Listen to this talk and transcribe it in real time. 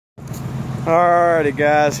Alrighty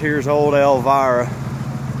guys, here's old Elvira.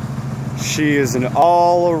 She is an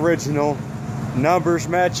all original, numbers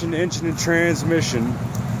matching engine and transmission,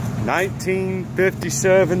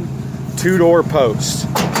 1957 two-door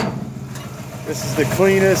post. This is the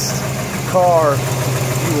cleanest car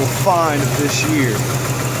you will find this year.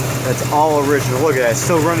 That's all original. Look at that, it's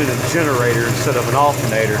still running a generator instead of an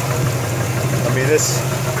alternator. I mean, this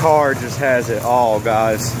car just has it all,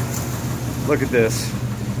 guys. Look at this.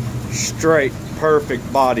 Straight,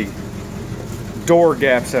 perfect body. Door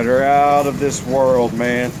gaps that are out of this world,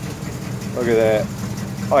 man. Look at that.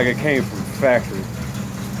 Like it came from factory.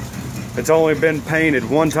 It's only been painted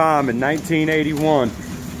one time in 1981.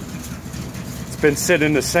 It's been sitting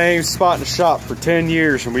in the same spot in the shop for 10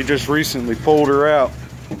 years, and we just recently pulled her out.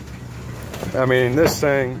 I mean, this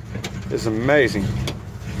thing is amazing.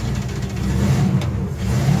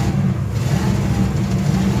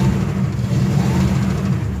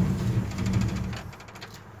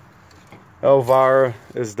 Elvira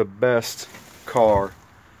is the best car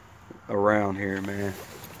around here, man.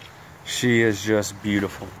 She is just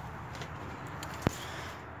beautiful.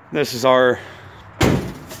 This is our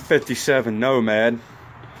 57 Nomad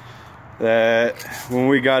that when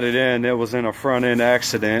we got it was in a front end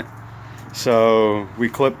accident. So we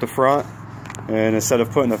clipped the front, and instead of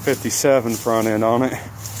putting a 57 front end on it,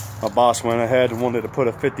 my boss went ahead and wanted to put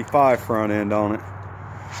a 55 front end on it,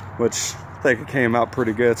 which I think it came out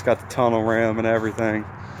pretty good. It's got the tunnel ram and everything.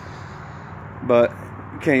 But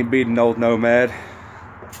you can't beat an old Nomad.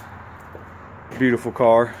 Beautiful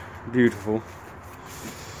car. Beautiful.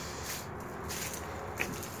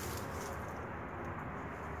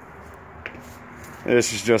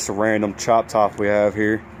 This is just a random chop top we have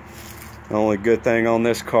here. The only good thing on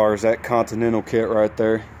this car is that Continental kit right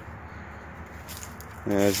there.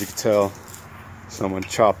 And as you can tell, someone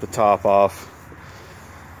chopped the top off.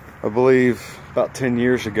 I believe about 10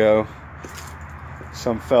 years ago,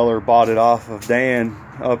 some feller bought it off of Dan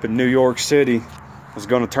up in New York City. Was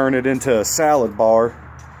going to turn it into a salad bar,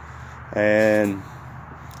 and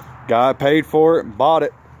guy paid for it, bought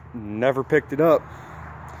it, never picked it up,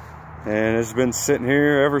 and it's been sitting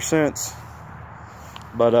here ever since.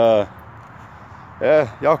 But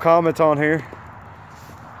yeah, y'all comment on here.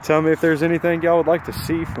 Tell me if there's anything y'all would like to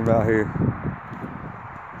see from out here.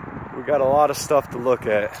 We got a lot of stuff to look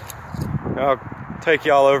at. I'll take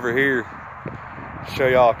y'all over here, show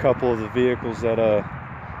y'all a couple of the vehicles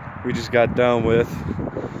that we just got done with.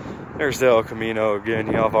 There's the El Camino again.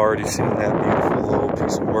 Y'all have already seen that beautiful little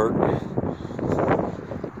piece of work.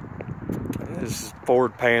 This is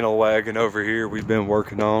Ford panel wagon over here we've been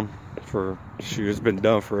working on for, shoot, it's been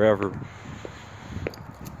done forever.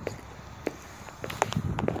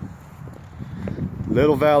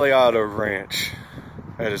 Little Valley Auto Ranch.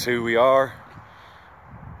 That is who we are.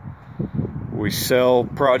 We sell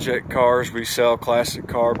project cars, we sell classic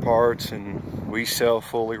car parts, and we sell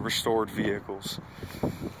fully restored vehicles.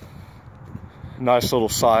 Nice little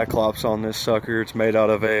Cyclops on this sucker. It's made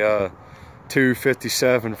out of a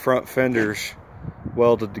 257 front fenders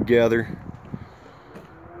welded together.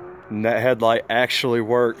 And that headlight actually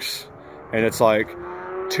works, and it's like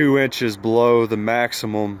 2 inches below the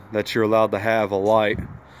maximum that you're allowed to have a light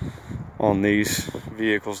on these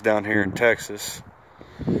vehicles down here in Texas.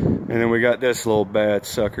 And then we got this little bad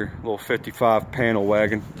sucker, little 55 panel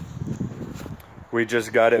wagon. We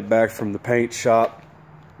just got it back from the paint shop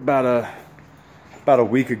about a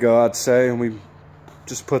week ago, I'd say, and we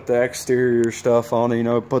just put the exterior stuff on it, you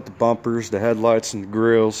know, put the bumpers, the headlights, and the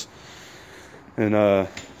grills, and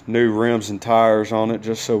new rims and tires on it,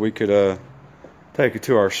 just so we could take it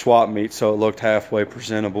to our swap meet so it looked halfway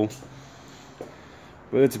presentable.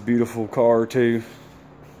 But it's a beautiful car too.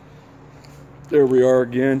 There we are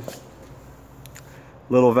again.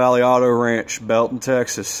 Little Valley Auto Ranch, Belton,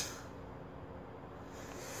 Texas.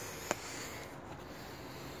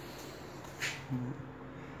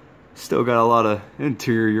 Still got a lot of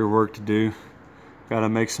interior work to do. Got to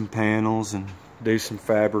make some panels and do some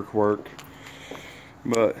fabric work.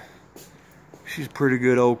 But she's a pretty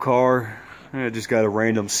good old car. I just got a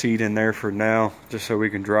random seat in there for now, just so we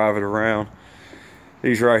can drive it around.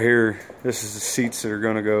 These right here, this is the seats that are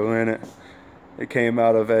going to go in it. It came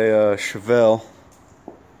out of a Chevelle.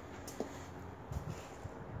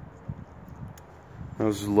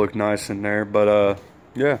 Those look nice in there, but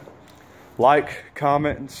yeah. Like,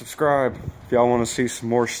 comment, and subscribe if y'all want to see some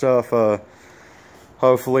more stuff.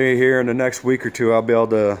 Hopefully here in the next week or two I'll be able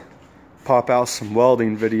to pop out some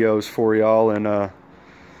welding videos for y'all, and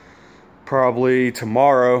probably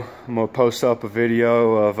tomorrow I'm going to post up a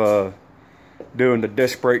video of doing the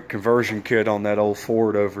disc brake conversion kit on that old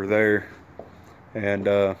Ford over there.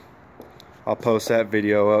 And I'll post that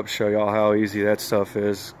video up, show y'all how easy that stuff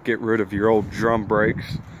is. Get rid of your old drum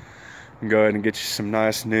brakes and go ahead and get you some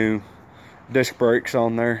nice new disc brakes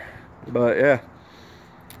on there. But yeah,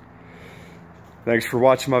 thanks for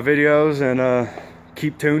watching my videos, and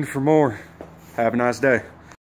keep tuned for more. Have a nice day.